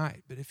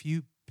overnight, but if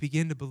you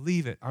begin to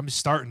believe it, I'm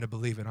starting to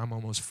believe it. I'm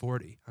almost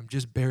 40. I'm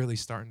just barely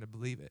starting to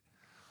believe it.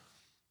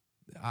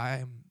 I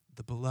am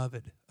the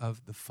beloved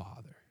of the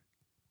Father.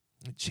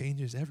 It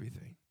changes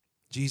everything.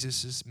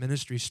 Jesus'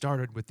 ministry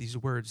started with these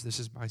words, "This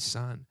is my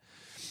son,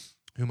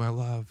 whom I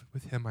love.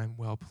 With him I'm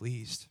well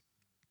pleased."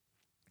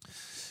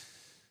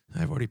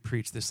 I've already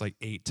preached this like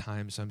 8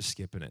 times, so I'm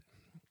skipping it.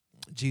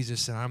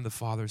 Jesus said, "I'm the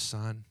Father's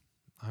son.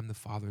 I'm the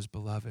Father's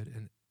beloved,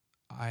 and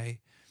I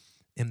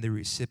am the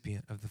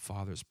recipient of the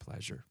Father's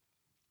pleasure."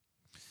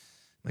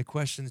 My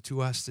question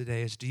to us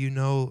today is, do you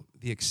know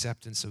the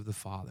acceptance of the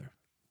Father?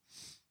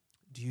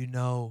 Do you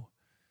know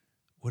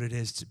what it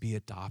is to be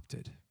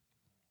adopted?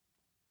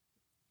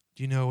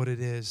 Do you know what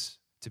it is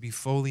to be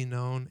fully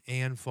known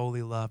and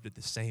fully loved at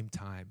the same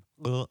time?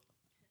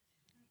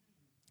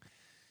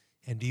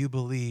 And do you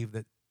believe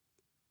that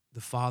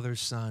the Father's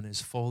Son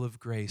is full of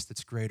grace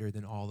that's greater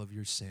than all of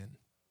your sin?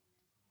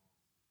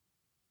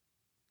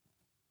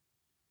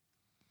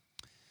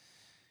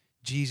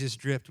 Jesus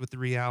dripped with the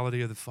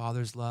reality of the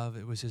Father's love.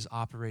 It was his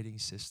operating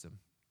system.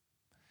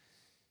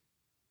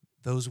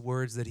 Those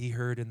words that he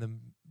heard in the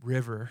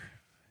river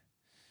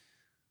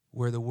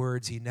were the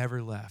words he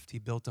never left. He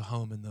built a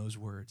home in those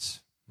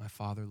words. My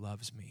Father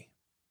loves me,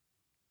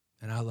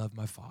 and I love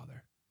my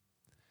Father.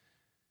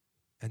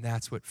 And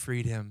that's what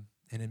freed him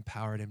and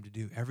empowered him to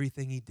do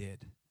everything he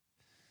did,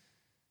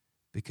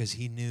 because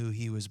he knew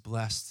he was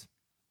blessed,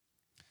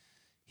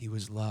 he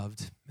was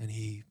loved, and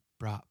he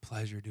brought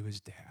pleasure to his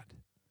dad.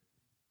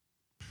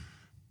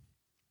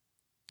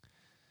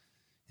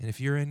 And if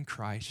you're in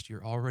Christ,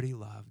 you're already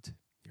loved,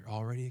 you're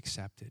already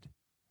accepted,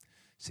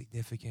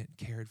 significant,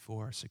 cared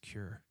for,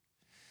 secure.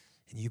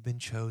 And you've been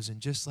chosen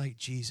just like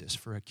Jesus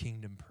for a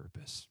kingdom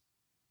purpose.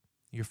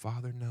 Your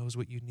Father knows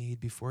what you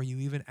need before you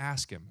even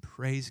ask him.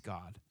 Praise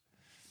God.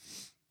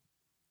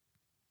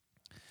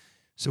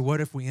 So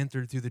what if we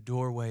entered through the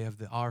doorway of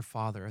the Our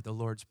Father, the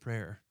Lord's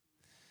Prayer,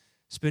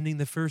 spending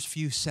the first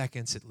few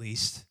seconds at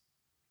least?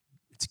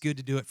 It's good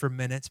to do it for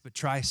minutes, but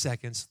try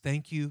seconds.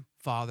 Thank you,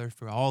 Father,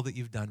 for all that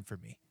you've done for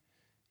me.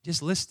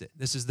 Just list it.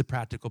 This is the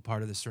practical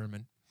part of the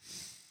sermon.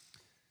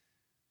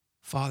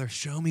 Father,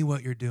 show me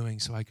what you're doing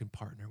so I can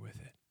partner with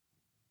it.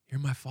 You're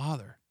my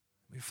Father.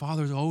 My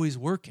Father's always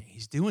working.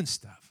 He's doing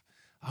stuff.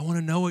 I want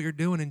to know what you're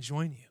doing and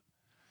join you.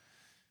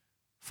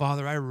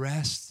 Father, I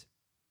rest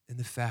in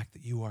the fact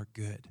that you are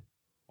good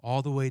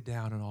all the way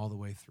down and all the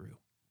way through.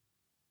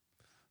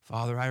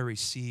 Father, I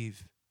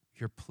receive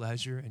your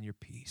pleasure and your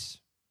peace.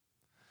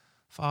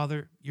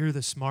 Father, you're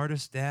the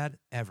smartest dad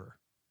ever.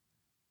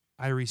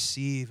 I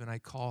receive and I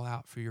call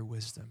out for your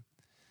wisdom.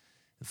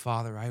 And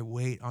Father, I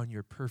wait on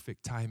your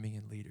perfect timing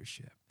and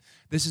leadership.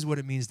 This is what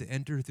it means to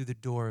enter through the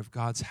door of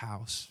God's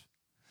house,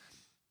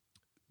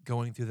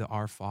 going through the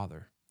Our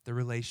Father, the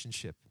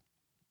relationship.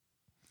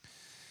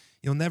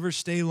 You'll never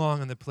stay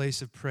long in the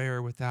place of prayer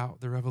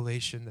without the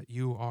revelation that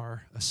you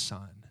are a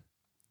son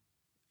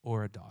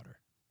or a daughter.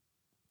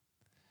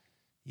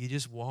 You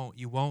just won't.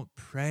 You won't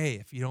pray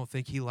if you don't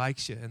think he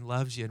likes you and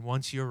loves you and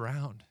wants you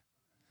around.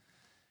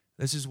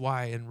 This is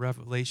why in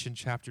Revelation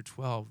chapter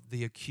 12,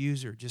 the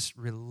accuser just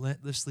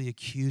relentlessly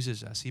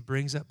accuses us. He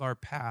brings up our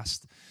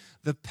past,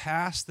 the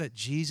past that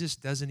Jesus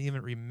doesn't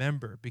even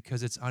remember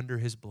because it's under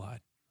his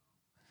blood.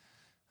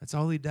 That's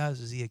all he does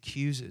is he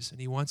accuses. And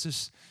he wants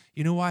us,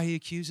 you know why he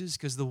accuses?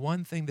 Because the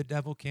one thing the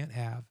devil can't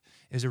have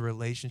is a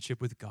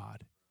relationship with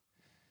God.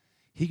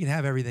 He can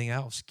have everything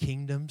else,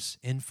 kingdoms,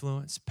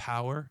 influence,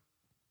 power,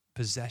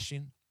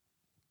 possession.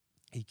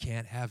 He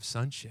can't have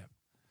sonship.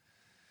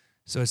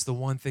 So it's the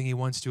one thing he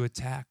wants to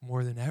attack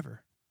more than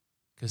ever,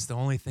 because the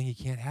only thing he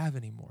can't have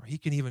anymore. He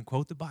can even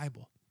quote the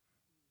Bible.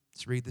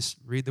 Let's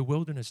read the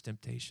wilderness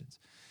temptations.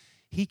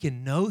 He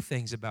can know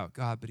things about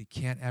God, but he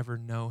can't ever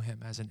know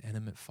him as an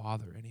intimate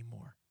father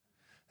anymore.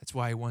 That's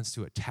why he wants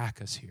to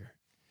attack us here.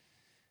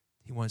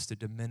 He wants to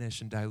diminish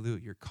and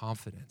dilute your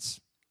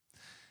confidence.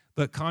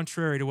 But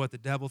contrary to what the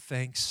devil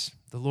thinks,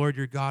 the Lord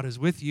your God is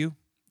with you,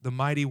 the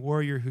mighty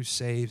warrior who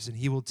saves, and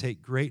he will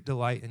take great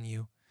delight in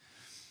you.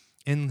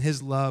 In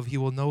his love, he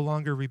will no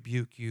longer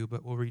rebuke you,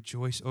 but will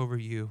rejoice over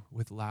you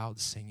with loud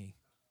singing.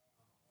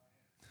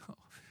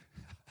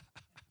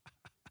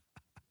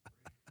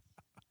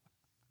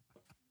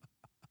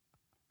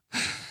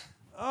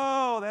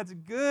 Oh, that's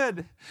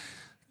good.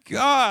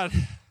 God.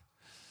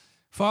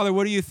 Father,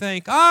 what do you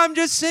think? I'm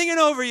just singing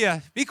over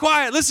you. Be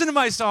quiet. Listen to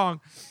my song.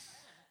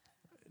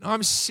 No,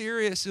 I'm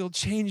serious. It'll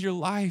change your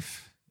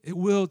life. It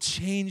will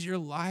change your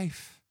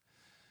life.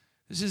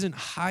 This isn't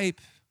hype.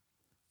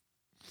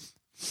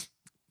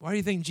 Why do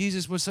you think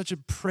Jesus was such a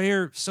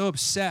prayer, so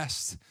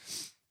obsessed?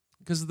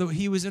 Because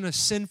he was in a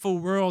sinful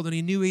world and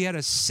he knew he had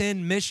a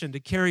sin mission to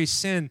carry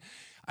sin.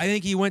 I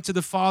think he went to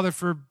the Father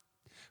for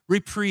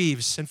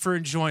reprieves and for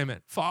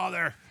enjoyment.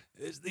 Father,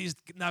 these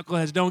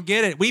knuckleheads don't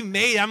get it.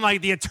 I'm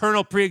like the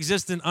eternal,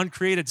 pre-existent,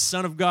 uncreated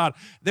Son of God.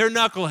 They're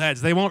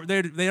knuckleheads.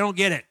 They don't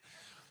get it.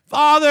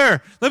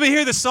 Father, let me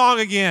hear the song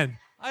again.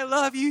 I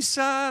love you,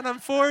 son. I'm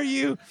for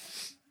you.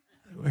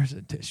 Where's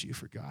the tissue,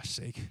 for gosh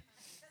sake?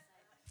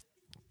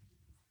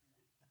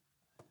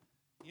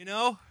 You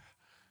know?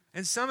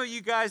 And some of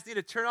you guys need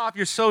to turn off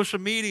your social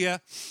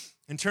media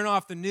and turn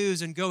off the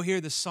news and go hear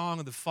the song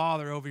of the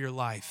Father over your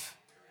life.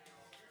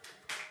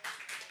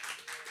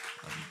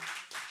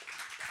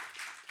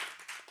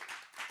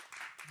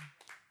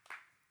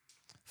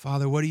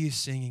 Father, what are you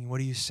singing? What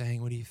are you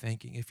saying? What are you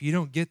thinking? If you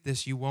don't get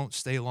this, you won't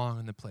stay long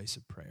in the place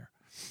of prayer.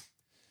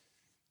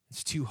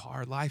 It's too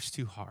hard. Life's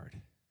too hard.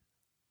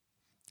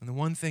 And the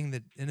one thing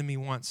that the enemy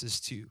wants is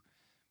to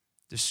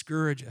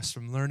discourage us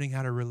from learning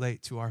how to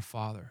relate to our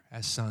Father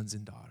as sons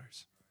and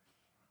daughters.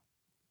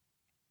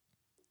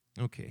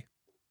 Okay.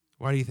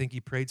 Why do you think he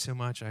prayed so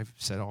much? I've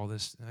said all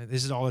this.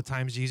 This is all the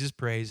times Jesus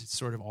prays. It's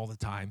sort of all the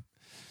time.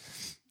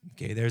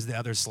 Okay, there's the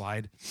other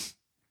slide.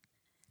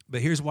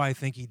 But here's why I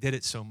think he did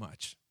it so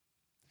much.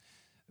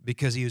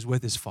 Because he was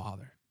with his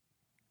Father.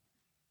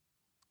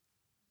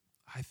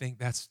 I think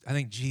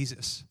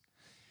Jesus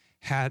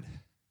had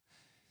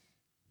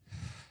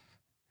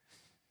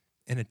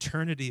an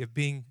eternity of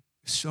being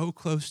so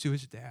close to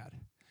his dad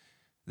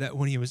that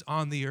when he was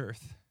on the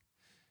earth,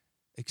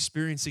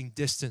 experiencing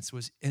distance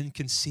was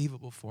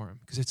inconceivable for him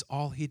because it's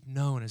all he'd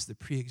known as the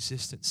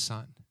pre-existent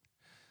Son.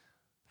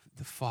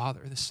 The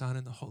Father, the Son,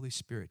 and the Holy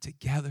Spirit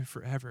together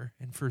forever.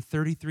 And for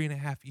 33 and a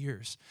half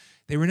years,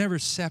 they were never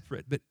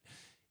separate, but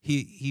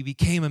he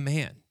became a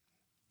man.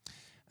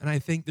 And I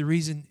think the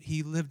reason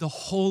he lived a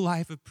whole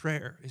life of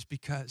prayer is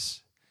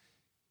because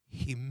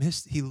he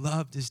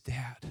loved his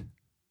dad.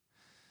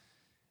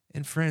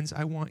 And friends,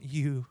 I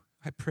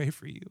pray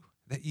for you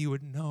that you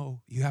would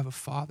know you have a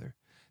Father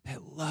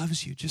that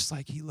loves you just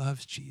like he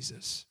loves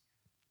Jesus.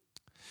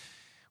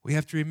 We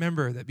have to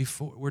remember that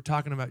before we're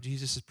talking about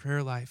Jesus'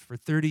 prayer life, for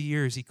 30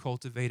 years he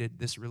cultivated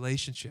this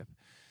relationship,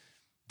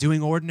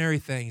 doing ordinary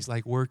things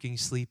like working,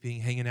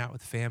 sleeping, hanging out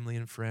with family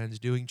and friends,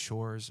 doing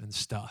chores and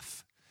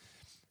stuff.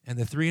 And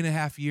the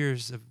 3.5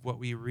 years of what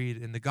we read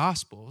in the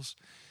Gospels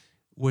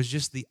was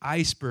just the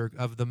iceberg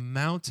of the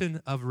mountain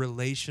of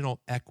relational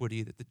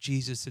equity that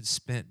Jesus had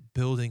spent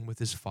building with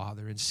his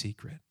Father in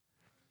secret.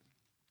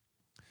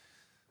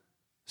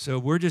 So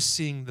we're just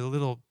seeing the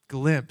little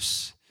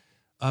glimpse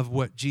of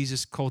what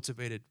Jesus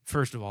cultivated,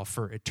 first of all,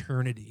 for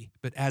eternity,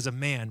 but as a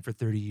man for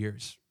 30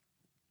 years.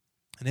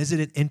 And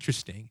isn't it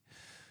interesting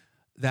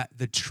that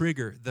the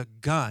trigger, the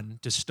gun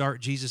to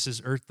start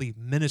Jesus' earthly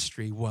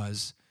ministry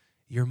was,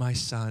 "You're my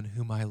Son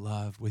whom I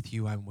love, with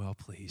you I'm well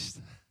pleased."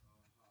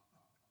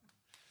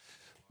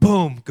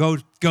 Boom, go,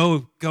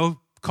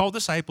 call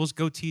disciples,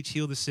 go teach,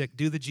 heal the sick,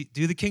 do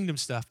the kingdom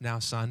stuff now,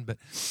 son. But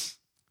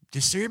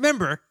just so you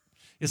remember,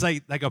 it's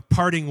like a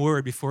parting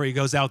word before he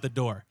goes out the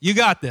door. You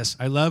got this.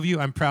 I love you.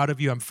 I'm proud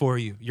of you. I'm for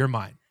you. You're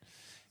mine.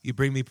 You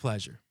bring me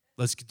pleasure.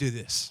 Let's do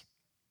this.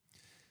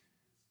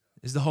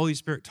 Is the Holy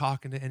Spirit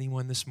talking to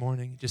anyone this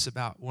morning just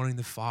about wanting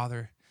the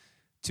Father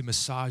to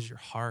massage your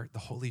heart, the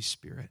Holy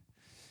Spirit?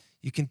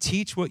 You can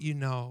teach what you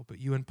know, but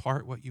you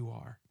impart what you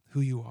are,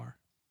 who you are.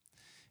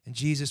 And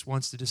Jesus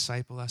wants to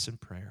disciple us in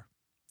prayer.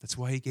 That's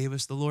why he gave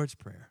us the Lord's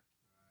Prayer.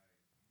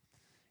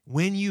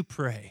 When you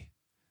pray,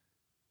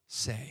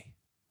 say,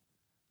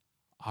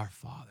 "Our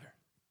Father."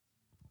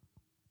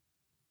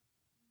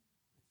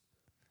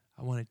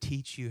 I want to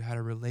teach you how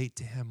to relate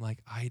to him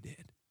like I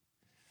did.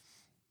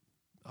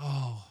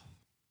 Oh,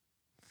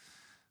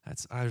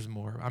 there's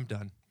more. I'm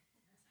done.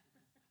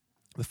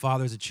 The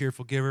Father is a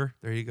cheerful giver.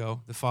 There you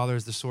go. The Father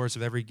is the source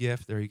of every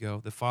gift. There you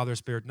go. The Father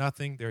spared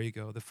nothing. There you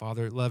go. The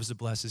Father loves to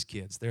bless his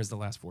kids. There's the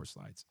last 4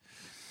 slides.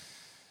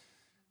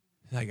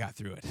 I got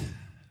through it.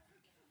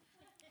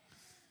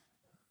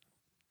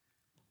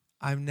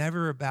 I'm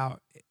not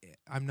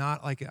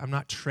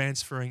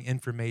transferring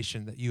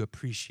information that you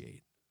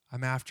appreciate.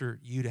 I'm after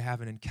you to have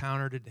an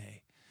encounter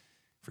today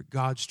for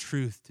God's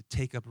truth to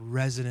take up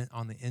resident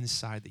on the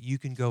inside, that you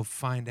can go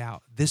find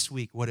out this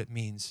week what it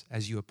means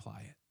as you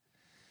apply it.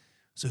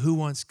 So who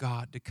wants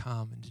God to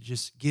come and to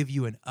just give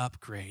you an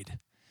upgrade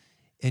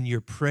in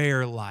your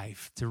prayer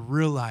life to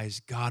realize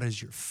God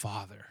is your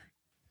Father?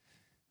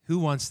 Who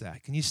wants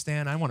that? Can you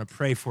stand? I want to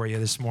pray for you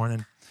this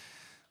morning.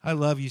 I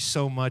love you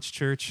so much,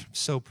 church. I'm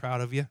so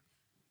proud of you.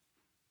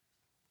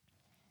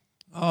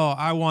 Oh,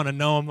 I want to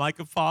know him like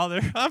a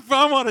father. I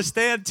want to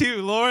stand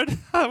too, Lord.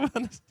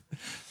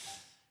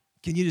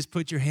 Can you just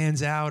put your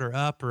hands out or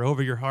up or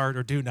over your heart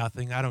or do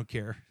nothing? I don't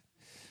care.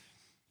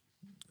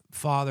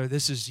 Father,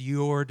 this is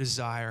your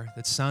desire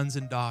that sons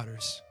and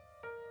daughters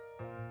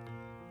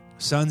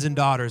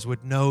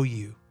would know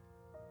you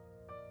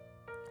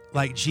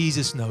like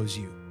Jesus knows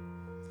you.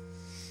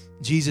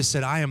 Jesus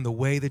said, "I am the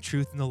way, the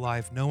truth, and the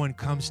life. No one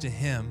comes to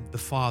him, the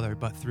Father,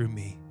 but through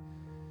me."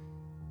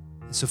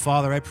 And so,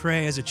 Father, I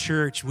pray as a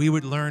church we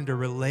would learn to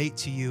relate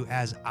to you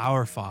as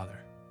our Father.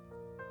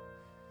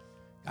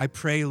 I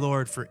pray,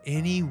 Lord, for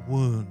any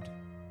wound,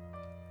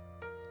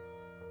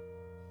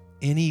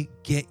 any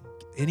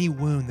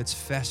wound that's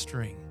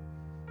festering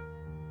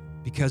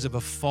because of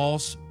a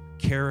false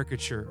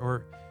caricature,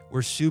 or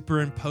we're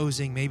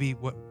superimposing maybe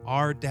what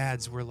our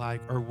dads were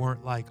like or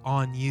weren't like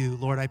on you.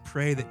 Lord, I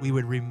pray that we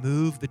would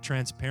remove the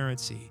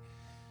transparency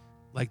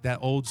like that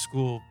old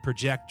school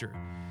projector,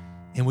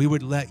 and we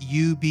would let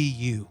you be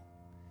you.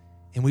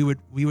 And we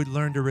would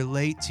learn to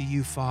relate to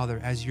you, Father,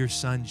 as your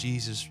Son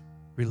Jesus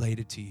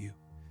related to you.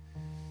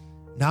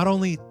 Not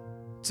only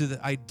to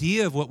the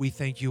idea of what we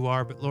think you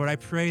are, but Lord, I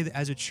pray that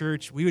as a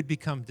church, we would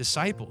become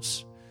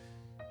disciples.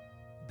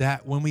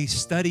 That when we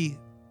study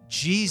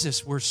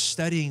Jesus, we're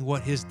studying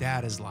what his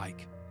dad is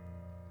like.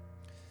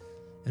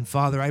 And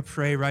Father, I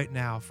pray right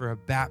now for a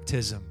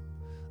baptism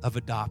of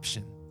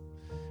adoption.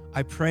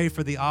 I pray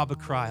for the Abba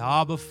cry,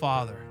 Abba,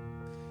 Father,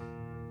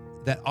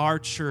 that our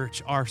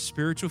church, our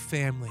spiritual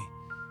family,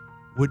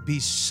 would be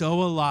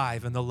so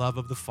alive in the love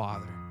of the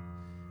Father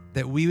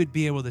that we would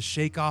be able to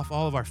shake off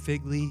all of our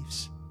fig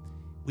leaves.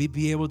 We'd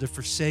be able to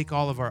forsake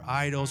all of our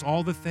idols,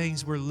 all the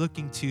things we're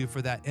looking to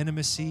for that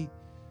intimacy,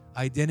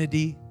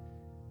 identity,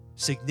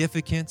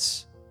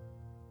 significance,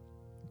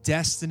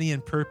 destiny,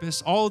 and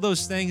purpose. All of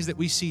those things that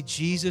we see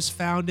Jesus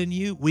found in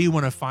you, we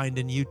want to find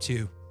in you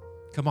too.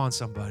 Come on,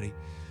 somebody.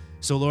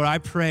 So, Lord, I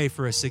pray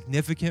for a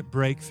significant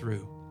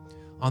breakthrough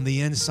on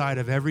the inside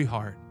of every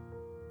heart.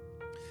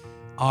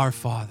 Our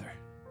Father,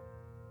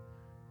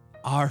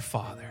 our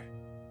Father.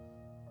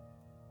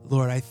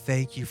 Lord, I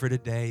thank you for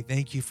today.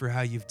 Thank you for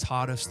how you've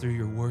taught us through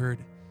your word.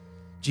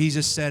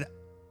 Jesus said,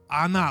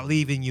 I'm not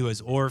leaving you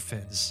as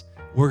orphans.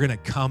 We're going to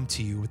come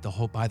to you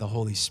by the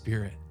Holy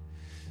Spirit.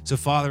 So,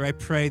 Father, I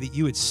pray that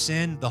you would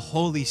send the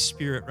Holy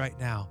Spirit right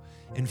now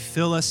and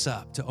fill us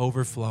up to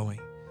overflowing,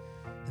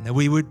 and that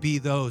we would be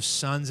those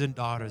sons and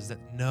daughters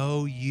that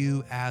know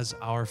you as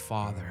our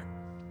Father.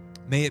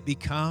 May it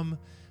become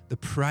the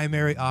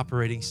primary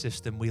operating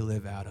system we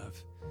live out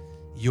of,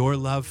 your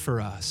love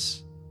for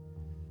us.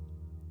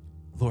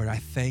 Lord, I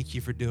thank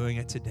you for doing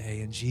it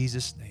today. In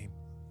Jesus' name,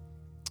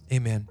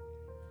 amen.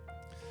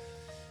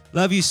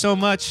 Love you so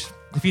much.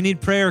 If you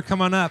need prayer,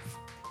 come on up.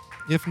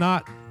 If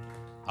not,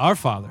 our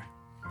Father